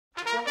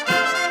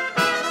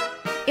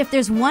If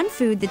there's one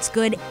food that's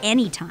good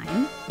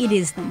anytime, it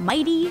is the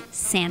mighty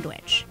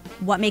sandwich.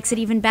 What makes it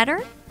even better?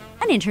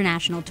 An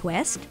international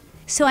twist.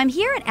 So I'm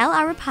here at El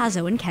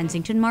Arepazo in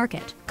Kensington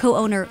Market.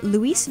 Co-owner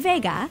Luis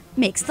Vega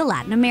makes the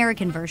Latin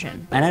American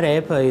version. An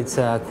arepa, it's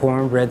a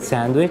cornbread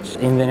sandwich.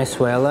 In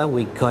Venezuela,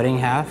 we cut in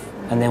half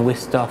and then we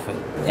stuff it.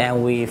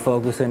 And we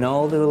focus on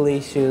all the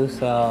delicious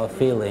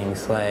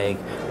fillings like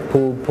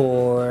pulled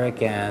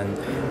pork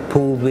and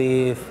pulled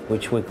beef,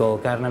 which we call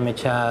carne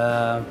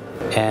mechada.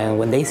 And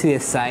when they see the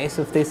size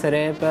of these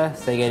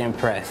arepas, they get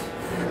impressed.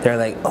 They're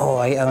like, oh,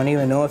 I don't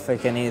even know if I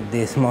can eat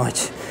this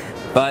much.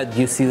 But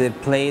you see the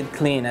plate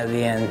clean at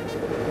the end.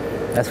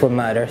 That's what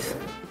matters.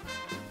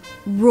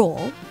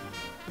 Roll,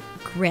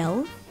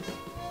 grill,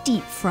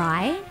 deep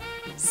fry,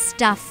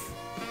 stuff.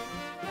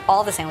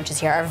 All the sandwiches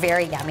here are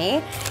very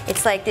yummy.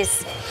 It's like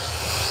this,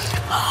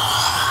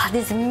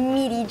 this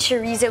meaty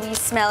chorizo we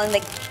smell and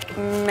like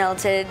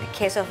melted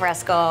queso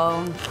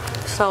fresco.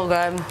 So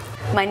good.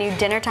 My new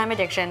dinner time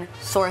addiction,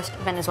 sourced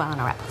Venezuelan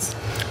arepas.